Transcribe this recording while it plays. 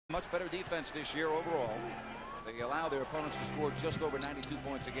Much better defense this year overall. They allow their opponents to score just over 92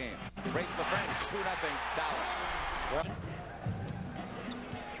 points a game. Raef LaFrentz, 2-0 Dallas. Well,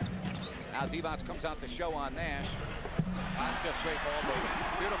 now Divac comes out to show on Nash. That's just great ball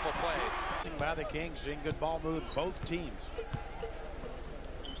movement. Beautiful play. By the Kings, seeing good ball move both teams.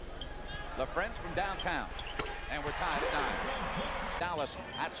 LaFrentz from downtown. And we're tied at 9. Dallas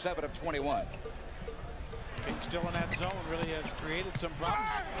at 7 of 21. Kings still in that zone, really has created some problems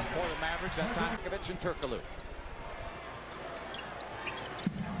for the Mavericks that time. And Turkoglu.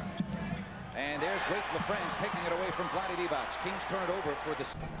 And there's Raef LaFrentz taking it away from Vlade Divac. Kings turn it over for the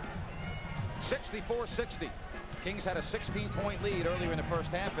 64-60. Kings had a 16-point lead earlier in the first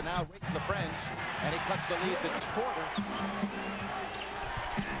half, and now Raef LaFrentz, and he cuts the lead to this quarter.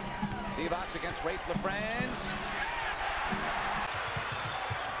 Divac against Raef LaFrentz.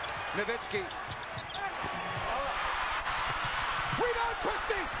 Nowitzki. Rebound,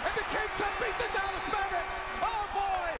 Christie!